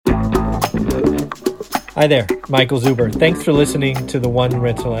Hi there, Michael Zuber. Thanks for listening to the One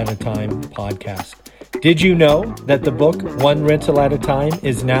Rental at a Time podcast. Did you know that the book One Rental at a Time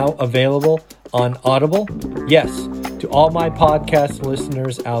is now available on Audible? Yes, to all my podcast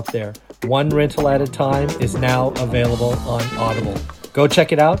listeners out there, One Rental at a Time is now available on Audible. Go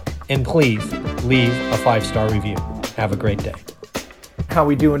check it out and please leave a 5-star review. Have a great day. How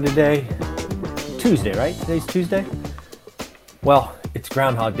we doing today? Tuesday, right? Today's Tuesday? Well, it's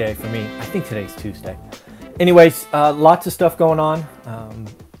Groundhog Day for me. I think today's Tuesday. Anyways, lots of stuff going on.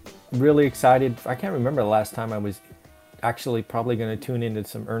 Really excited. I can't remember the last time I was actually probably going to tune into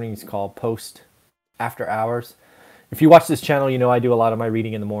some earnings call post after hours. If you watch this channel, you know I do a lot of my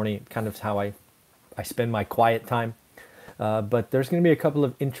reading in the morning. It's kind of how I spend my quiet time. But there's going to be a couple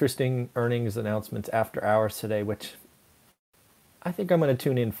of interesting earnings announcements after hours today, which I think I'm going to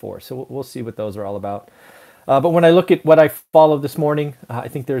tune in for. So we'll see what those are all about. But when I look at what I followed this morning, I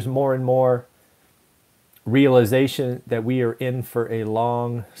think there's more and more realization that we are in for a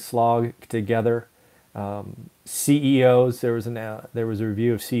long slog together. CEOs, there was a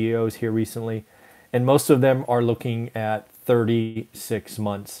review of CEOs here recently, and most of them are looking at 36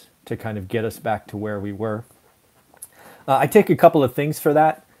 months to kind of get us back to where we were. I take a couple of things for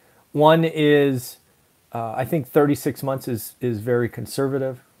that. One is I think 36 months is very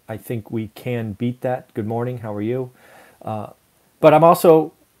conservative. I think we can beat that. Good morning, how are you? But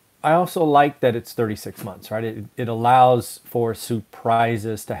I also like that it's 36 months, right? It allows for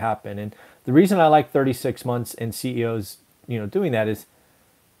surprises to happen. And the reason I like 36 months and CEOs, doing that is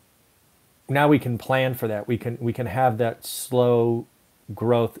now we can plan for that. We can have that slow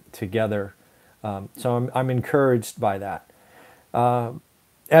growth together. So I'm encouraged by that.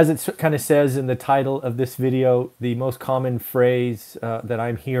 As it kind of says in the title of this video, the most common phrase that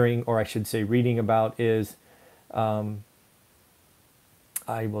I'm hearing, or I should say reading about, is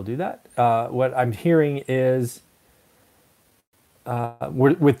I will do that. What I'm hearing is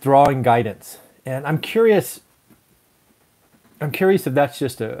we're withdrawing guidance, and I'm curious if that's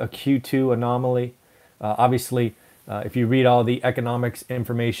just a Q2 anomaly. Obviously, if you read all the economics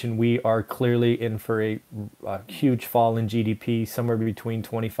information, we are clearly in for a huge fall in GDP, somewhere between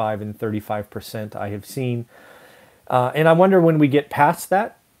 25 and 35%. I have seen, and I wonder when we get past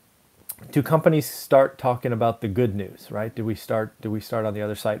that, do companies start talking about the good news, right? Do we start on the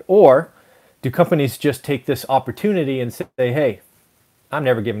other side? Or do companies just take this opportunity and say, hey, I'm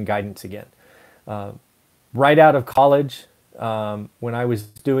never giving guidance again? Right out of college, when I was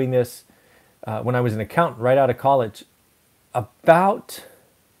doing this, when I was an accountant, right out of college, about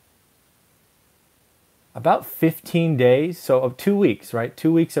 15 days, so of 2 weeks, right?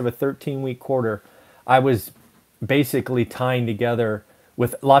 2 weeks of a 13-week quarter, I was basically tying together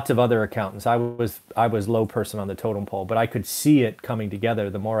with lots of other accountants. I was low person on the totem pole, but I could see it coming together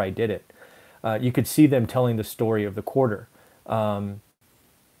the more I did it. You could see them telling the story of the quarter.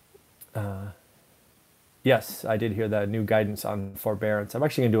 Yes, I did hear the new guidance on forbearance. I'm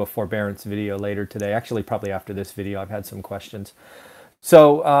actually going to do a forbearance video later today. Actually, probably after this video. I've had some questions.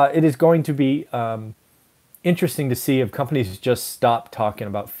 So it is going to be interesting to see if companies just stop talking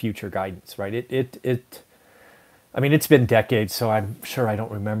about future guidance, right? I mean, it's been decades, so I'm sure I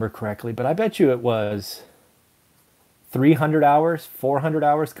don't remember correctly, but I bet you it was 300 hours, 400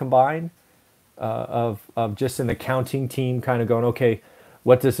 hours combined of just an accounting team kind of going, okay,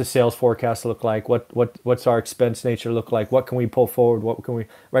 what does the sales forecast look like? What's our expense nature look like? What can we pull forward? What can we,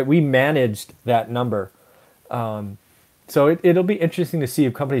 right? We managed that number. So it'll be interesting to see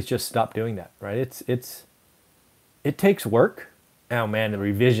if companies just stop doing that, right? It takes work. Oh man, the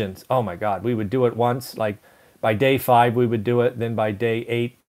revisions. Oh my God, we would do it once, like by day 5 we would do it. Then by day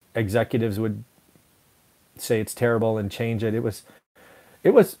 8, executives would say it's terrible and change it. It was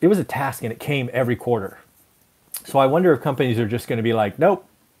a task, and it came every quarter. So I wonder if companies are just going to be like, nope,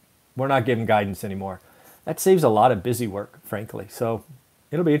 we're not giving guidance anymore. That saves a lot of busy work, frankly. So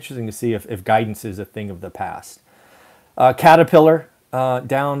it'll be interesting to see if guidance is a thing of the past. Caterpillar,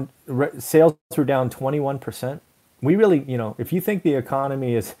 down, sales were down 21%. We really, if you think the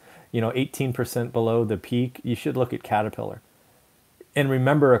economy is, 18% below the peak, you should look at Caterpillar. And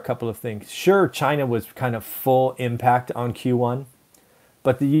remember a couple of things. Sure, China was kind of full impact on Q1,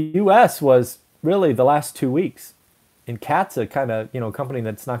 but the U.S. was really the last 2 weeks. And Cat's a kind of, company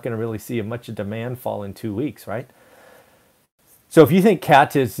that's not going to really see much demand fall in 2 weeks, right? So if you think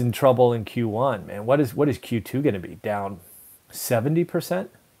Cat is in trouble in Q1, man, what is Q2 going to be? Down 70%?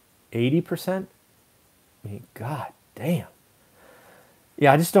 80%? I mean, God damn.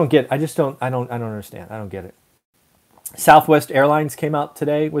 Yeah, I don't understand. I don't get it. Southwest Airlines came out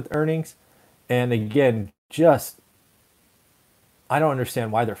today with earnings, and again, I don't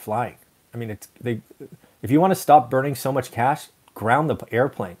understand why they're flying. I mean, If you want to stop burning so much cash, ground the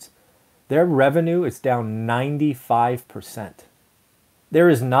airplanes. Their revenue is down 95%. There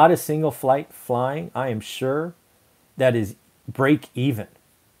is not a single flight flying, I am sure, that is break even.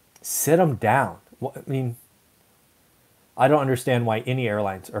 Sit them down. I mean, I don't understand why any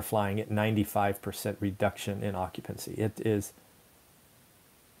airlines are flying at 95% reduction in occupancy. It is,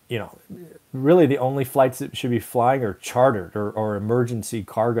 really the only flights that should be flying are chartered or emergency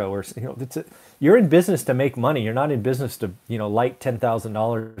cargo, or you're in business to make money. You're not in business to light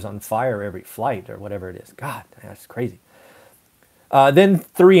 $10,000 on fire every flight or whatever it is. God, that's crazy. Then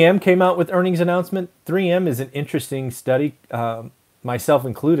 3M came out with earnings announcement. 3M is an interesting study, myself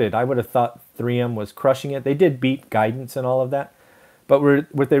included. I would have thought 3M was crushing it. They did beat guidance and all of that, but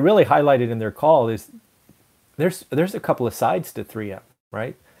what they really highlighted in their call is there's a couple of sides to 3M,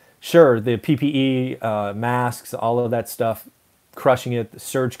 right? Sure, the PPE, masks, all of that stuff, crushing it, the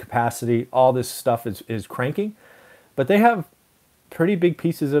surge capacity, all this stuff is cranking. But they have pretty big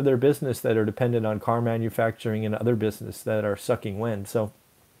pieces of their business that are dependent on car manufacturing and other business that are sucking wind. So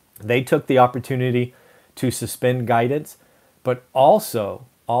they took the opportunity to suspend guidance, but also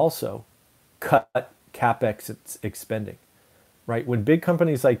cut CapEx expending, right? When big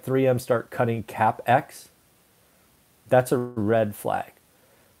companies like 3M start cutting CapEx, that's a red flag.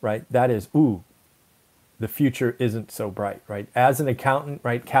 Right? That is, the future isn't so bright, right? As an accountant,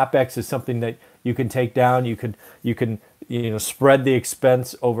 right, CapEx is something that you can take down. You can spread the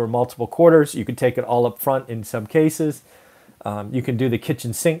expense over multiple quarters. You can take it all up front in some cases. You can do the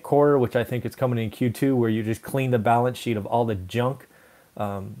kitchen sink quarter, which I think is coming in Q2, where you just clean the balance sheet of all the junk.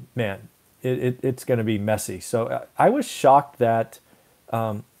 It's going to be messy. So I was shocked that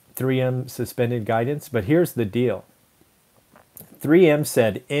 3M suspended guidance, but here's the deal. 3M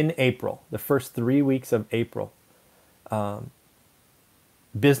said in April, the first 3 weeks of April,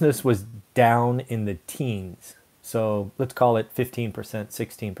 business was down in the teens. So let's call it 15%,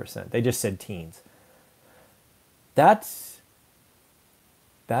 16%. They just said teens. That's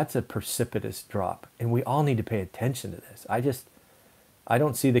a precipitous drop, and we all need to pay attention to this. I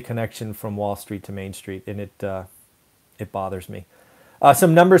don't see the connection from Wall Street to Main Street, and it bothers me.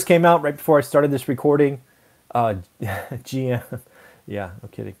 Some numbers came out right before I started this recording. GM, yeah, no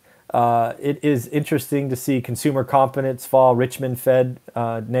kidding. It is interesting to see consumer confidence fall. Richmond Fed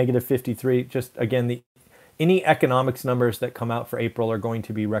negative 53. Just again, any economics numbers that come out for April are going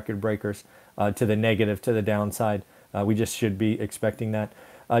to be record breakers to the negative, to the downside. We just should be expecting that.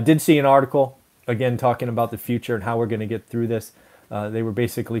 Did see an article again talking about the future and how we're going to get through this. They were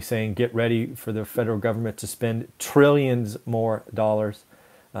basically saying get ready for the federal government to spend trillions more dollars.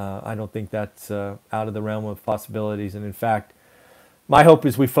 I don't think that's out of the realm of possibilities. And in fact, my hope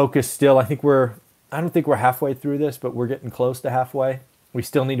is we focus still. I don't think we're halfway through this, but we're getting close to halfway. We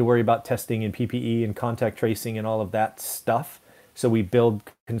still need to worry about testing and PPE and contact tracing and all of that stuff. So we build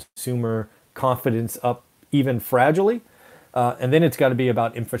consumer confidence up even fragilely. And then it's got to be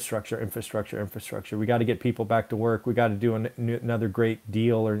about infrastructure. We got to get people back to work. We got to do another great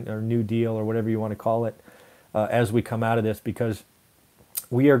deal or new deal or whatever you want to call it as we come out of this, because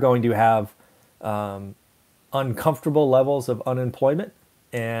we are going to have uncomfortable levels of unemployment,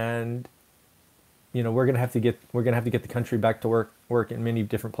 and we're going to have to get the country back to work in many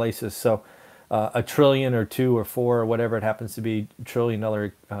different places. So $1 trillion or $2 or $4 or whatever it happens to be, $1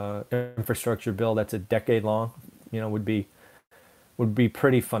 trillion infrastructure bill that's a decade long, would be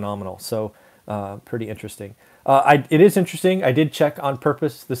pretty phenomenal. So pretty interesting. It is interesting. I did check on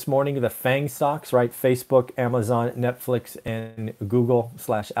purpose this morning the FANG stocks, right? Facebook, Amazon, Netflix, and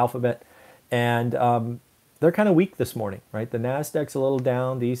Google/Alphabet. And they're kind of weak this morning, right? The NASDAQ's a little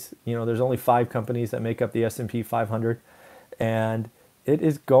down. There's only 5 companies that make up the S&P 500. And it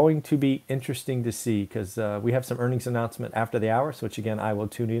is going to be interesting to see, because we have some earnings announcement after the hour, which again, I will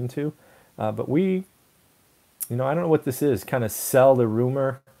tune into. But I don't know what this is, kind of sell the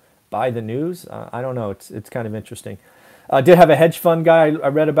rumor, buy the news. I don't know. It's kind of interesting. Did have a hedge fund guy I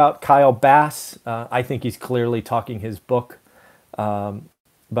read about, Kyle Bass. I think he's clearly talking his book,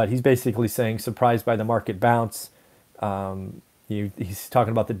 but he's basically saying surprised by the market bounce. He's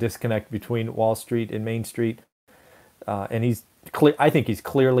talking about the disconnect between Wall Street and Main Street, and he's clear. I think he's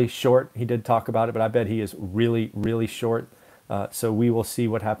clearly short. He did talk about it, but I bet he is really, really short. So we will see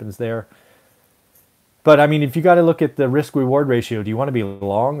what happens there. But I mean, if you got to look at the risk-reward ratio, do you want to be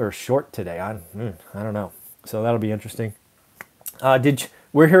long or short today? I don't know. So that'll be interesting.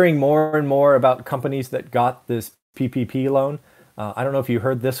 We're hearing more and more about companies that got this PPP loan. I don't know if you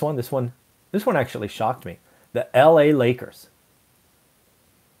heard this one. This one actually shocked me. The LA Lakers.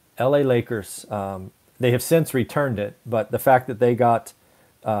 They have since returned it, but the fact that they got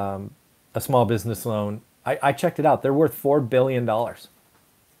a small business loan I checked it out. They're worth $4 billion,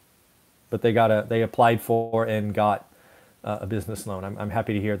 but they applied for and got a business loan. I'm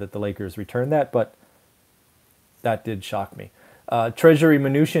happy to hear that the Lakers returned that, but that did shock me. Treasury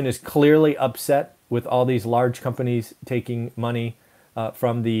Mnuchin is clearly upset with all these large companies taking money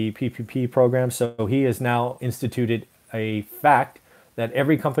from the PPP program. So he has now instituted a fact that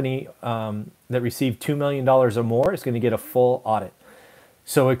every company that received $2 million or more is going to get a full audit.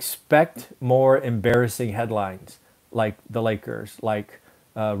 So expect more embarrassing headlines like the Lakers, like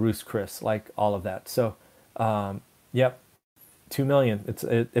Ruth's Chris, like all of that. So, yep, 2 million.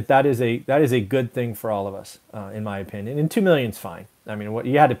 That is a good thing for all of us, in my opinion. And 2 million is fine. I mean,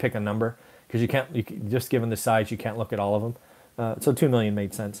 you had to pick a number because just given the size, you can't look at all of them. So 2 million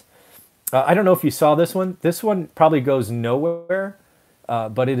made sense. I don't know if you saw this one. This one probably goes nowhere,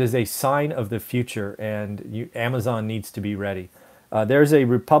 but it is a sign of the future, and Amazon needs to be ready. There's a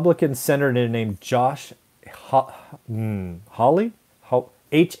Republican senator named Josh Hawley, Hawley,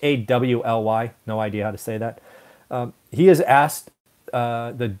 no idea how to say that. He has asked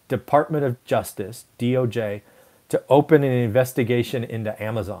the Department of Justice, DOJ, to open an investigation into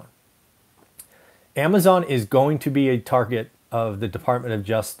Amazon. Amazon is going to be a target of the Department of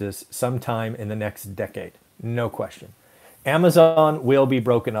Justice sometime in the next decade, no question. Amazon will be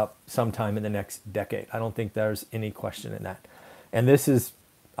broken up sometime in the next decade. I don't think there's any question in that. And this is,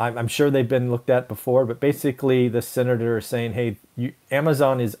 I'm sure they've been looked at before, but basically the senator is saying, hey,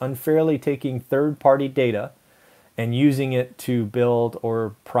 Amazon is unfairly taking third-party data and using it to build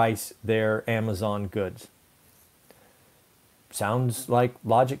or price their Amazon goods. Sounds like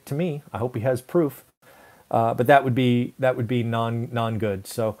logic to me. I hope he has proof. But that would be non-good.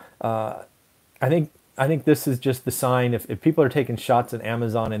 So I think this is just the sign. If people are taking shots at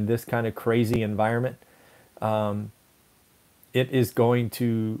Amazon in this kind of crazy environment, it is going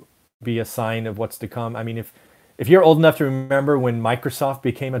to be a sign of what's to come. I mean, if you're old enough to remember when Microsoft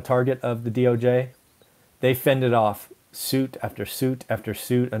became a target of the DOJ, they fended off suit after suit after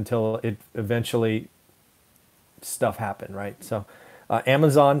suit until it eventually stuff happened, right? So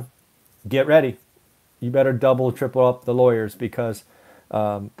Amazon, get ready. You better double, triple up the lawyers because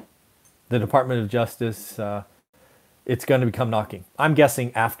the Department of Justice, it's going to become knocking. I'm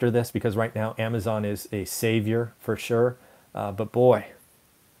guessing after this because right now Amazon is a savior for sure. But boy,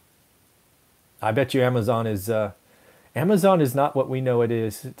 I bet you Amazon is not what we know it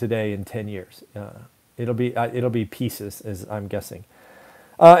is today in 10 years. It'll be pieces, as I'm guessing.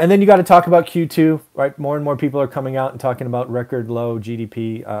 And then you got to talk about Q2, right? More and more people are coming out and talking about record low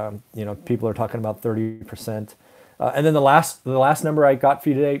GDP. People are talking about 30%. And then the last number I got for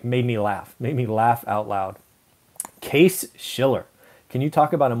you today made me laugh out loud. Case-Shiller. Can you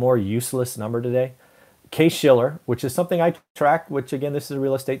talk about a more useless number today? Case-Shiller, which is something I track, which again, this is a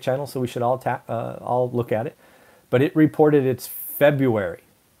real estate channel, so we should all look at it. But it reported its February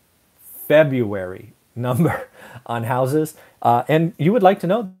number on houses. And you would like to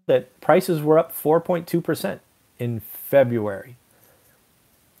know that prices were up 4.2% in February.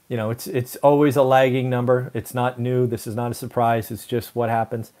 You know, it's always a lagging number. It's not new. This is not a surprise. It's just what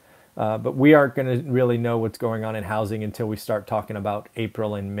happens. But we aren't going to really know what's going on in housing until we start talking about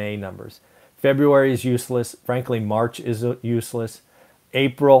April and May numbers. February is useless. Frankly, March is useless.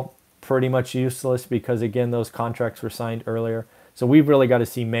 April, pretty much useless because, again, those contracts were signed earlier. So we've really got to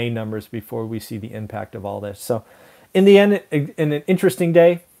see May numbers before we see the impact of all this. So in the end, an interesting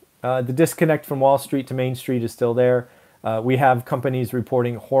day. The disconnect from Wall Street to Main Street is still there. We have companies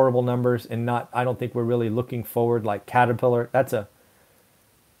reporting horrible numbers and I don't think we're really looking forward like Caterpillar. That's a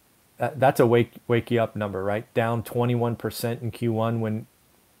wake you up number, right? Down 21% in Q1 when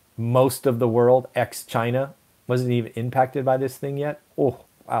most of the world, ex-China, wasn't even impacted by this thing yet. Oh,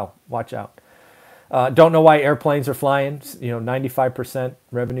 wow, watch out. Don't know why airplanes are flying. 95%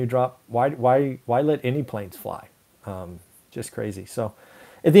 revenue drop. Why let any planes fly? Just crazy. So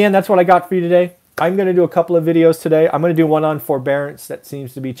at the end, that's what I got for you today. I'm going to do a couple of videos today. I'm going to do one on forbearance. That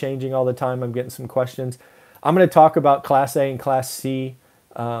seems to be changing all the time. I'm getting some questions. I'm going to talk about Class A and Class C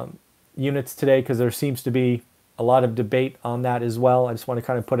units today because there seems to be a lot of debate on that as well. I just want to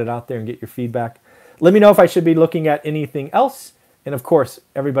kind of put it out there and get your feedback. Let me know if I should be looking at anything else. And of course,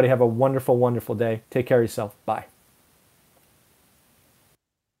 everybody have a wonderful, wonderful day. Take care of yourself. Bye.